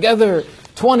sources together,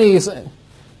 20.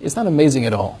 It's not amazing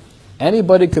at all.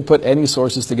 Anybody could put any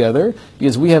sources together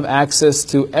because we have access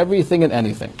to everything and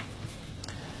anything.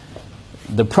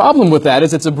 The problem with that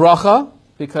is it's a bracha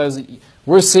because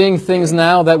we're seeing things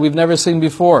now that we've never seen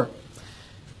before.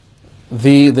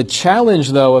 The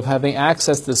challenge, though, of having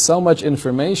access to so much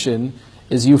information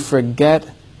is you forget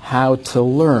how to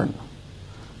learn.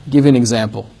 I'll give you an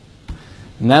example.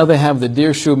 Now they have the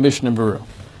Dirshu Mishnah Berurah.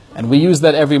 And we use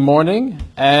that every morning,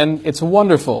 and it's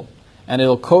wonderful. And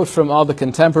it'll quote from all the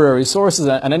contemporary sources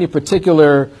and any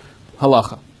particular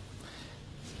halacha.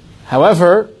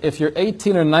 However, if you're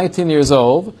 18 or 19 years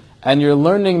old, and you're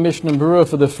learning Mishnah Berurah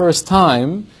for the first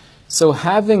time, so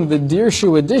having the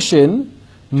Dirshu edition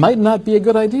might not be a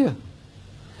good idea.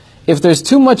 If there's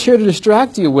too much here to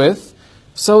distract you with,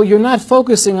 so you're not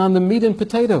focusing on the meat and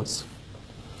potatoes.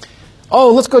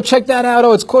 Oh, let's go check that out.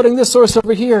 Oh, it's quoting this source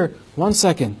over here. 1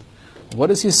 second. What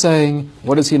is he saying?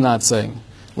 What is he not saying?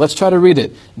 Let's try to read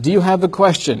it. Do you have the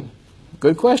question?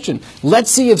 Good question. Let's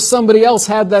see if somebody else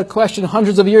had that question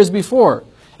hundreds of years before.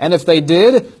 And if they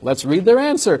did, let's read their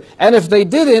answer. And if they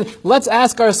didn't, let's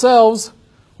ask ourselves,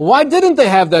 why didn't they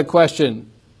have that question?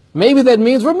 Maybe that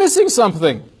means we're missing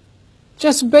something.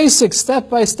 Just basic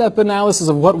step-by-step analysis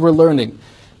of what we're learning.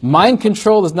 Mind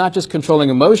control is not just controlling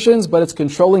emotions, but it's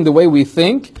controlling the way we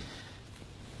think.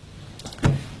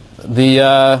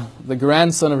 The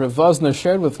grandson of Rav Vosner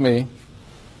shared with me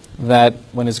that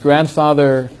when his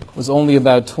grandfather was only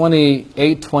about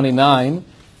 28, 29,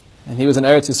 and he was in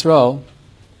Eretz Yisrael,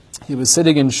 he was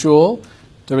sitting in shul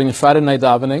during the Friday night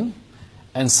davening,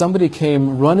 and somebody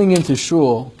came running into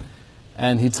shul,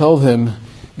 and he told him,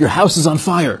 "Your house is on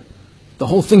fire. The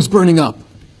whole thing's burning up."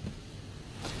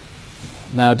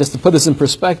 Now, just to put this in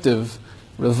perspective,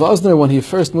 Rav Vosner, when he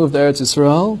first moved to Eretz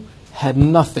Yisrael, had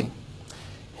nothing.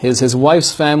 His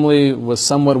wife's family was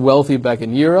somewhat wealthy back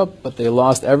in Europe, but they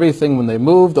lost everything when they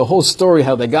moved. The whole story,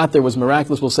 how they got there, was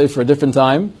miraculous. We'll save for a different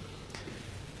time.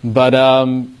 But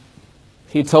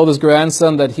he told his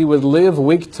grandson that he would live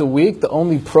week to week. The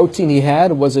only protein he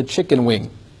had was a chicken wing.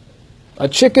 A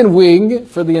chicken wing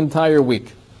for the entire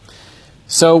week.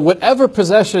 So whatever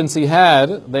possessions he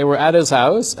had, they were at his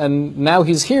house, and now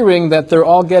he's hearing that they're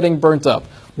all getting burnt up.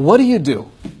 What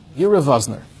do? You're a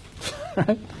Vosner.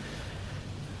 Right?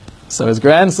 So his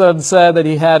grandson said that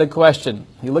he had a question.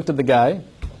 He looked at the guy.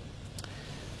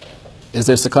 Is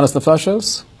there sekanas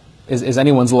nefashos? Is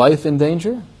anyone's life in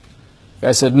danger? The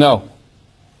guy said, no.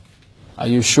 Are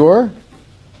you sure?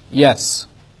 Yes.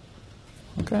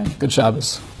 Okay, good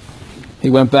Shabbos. He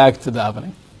went back to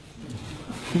davening.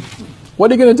 What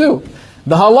are you going to do?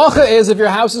 The halacha is if your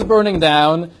house is burning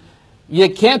down, you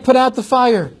can't put out the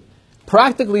fire.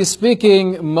 Practically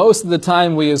speaking, most of the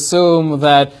time we assume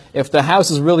that if the house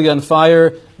is really on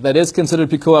fire, that is considered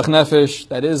pikuach nefesh,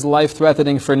 that is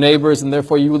life-threatening for neighbors, and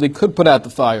therefore you really could put out the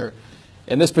fire.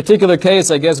 In this particular case,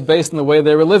 I guess based on the way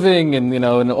they were living in,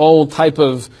 an old type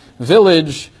of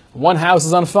village, one house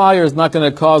is on fire is not going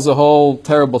to cause a whole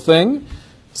terrible thing.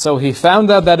 So he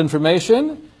found out that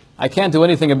information. I can't do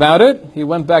anything about it. He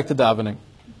went back to davening.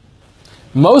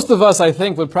 Most of us, I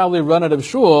think, would probably run out of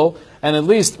shul and at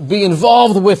least be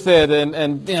involved with it.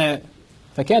 And if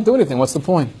I can't do anything, what's the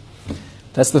point?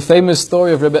 That's the famous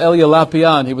story of Rebbe Elia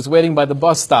Lapian. He was waiting by the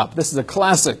bus stop. This is a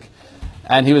classic.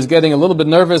 And he was getting a little bit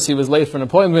nervous. He was late for an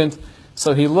appointment.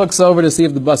 So he looks over to see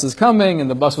if the bus is coming, and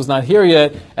the bus was not here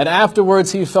yet. And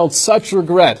afterwards, he felt such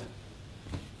regret.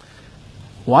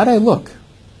 Why'd I look?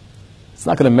 It's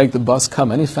not going to make the bus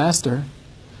come any faster.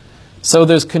 So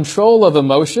there's control of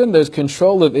emotion, there's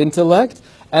control of intellect,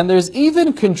 and there's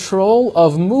even control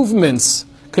of movements,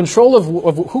 control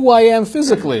of who I am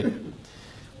physically.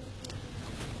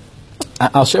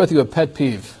 I'll share with you a pet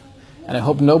peeve, and I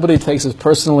hope nobody takes this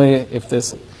personally. If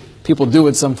this, people do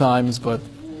it sometimes, but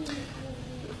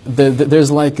there's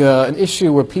like an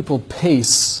issue where people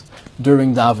pace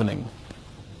during davening.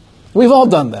 We've all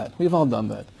done that.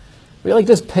 We like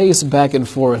just pace back and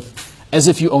forth as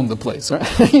if you own the place,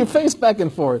 right? You pace back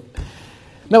and forth.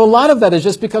 Now, a lot of that is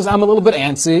just because I'm a little bit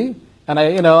antsy, and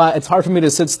it's hard for me to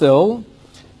sit still.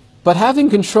 But having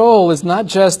control is not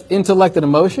just intellect and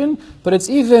emotion, but it's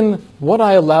even what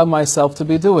I allow myself to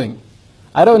be doing.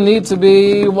 I don't need to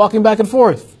be walking back and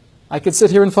forth. I could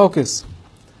sit here and focus.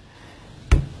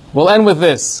 We'll end with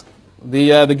this.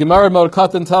 The Gemara in Moed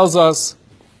Katan tells us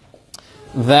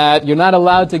that you're not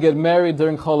allowed to get married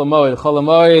during Chol HaMoed. Chol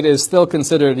HaMoed is still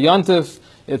considered Yontif.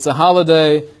 It's a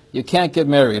holiday. You can't get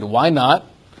married. Why not?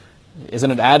 Isn't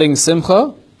it adding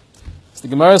simcha? So the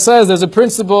Gemara says there's a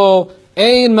principle,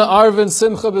 Ein me'arvin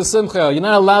simcha b'simcha. You're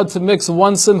not allowed to mix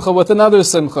one simcha with another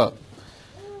simcha.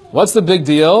 What's the big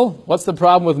deal? What's the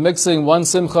problem with mixing one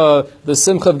simcha, the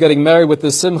simcha of getting married, with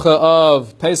the simcha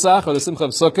of Pesach or the simcha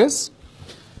of Sukkot?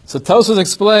 So Tosfos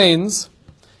explains,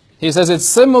 he says it's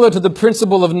similar to the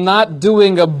principle of not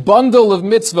doing a bundle of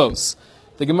mitzvos.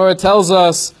 The Gemara tells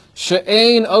us,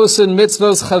 She'ein osin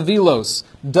mitzvos chavilos.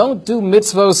 Don't do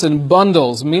mitzvos in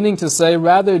bundles, meaning to say,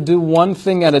 rather do one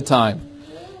thing at a time.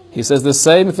 He says the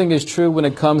same thing is true when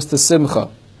it comes to simcha.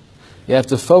 You have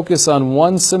to focus on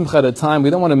one simcha at a time. We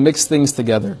don't want to mix things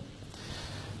together.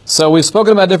 So we've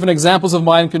spoken about different examples of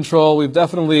mind control. We've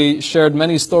definitely shared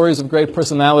many stories of great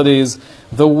personalities.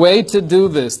 The way to do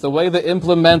this, the way to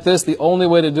implement this, the only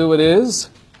way to do it is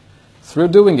through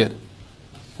doing it.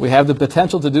 We have the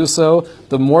potential to do so.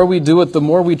 The more we do it, the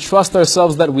more we trust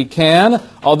ourselves that we can,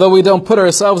 although we don't put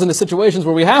ourselves into situations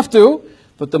where we have to,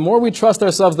 but the more we trust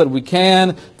ourselves that we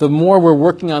can, the more we're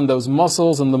working on those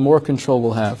muscles and the more control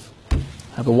we'll have.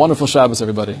 Have a wonderful Shabbos,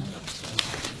 everybody.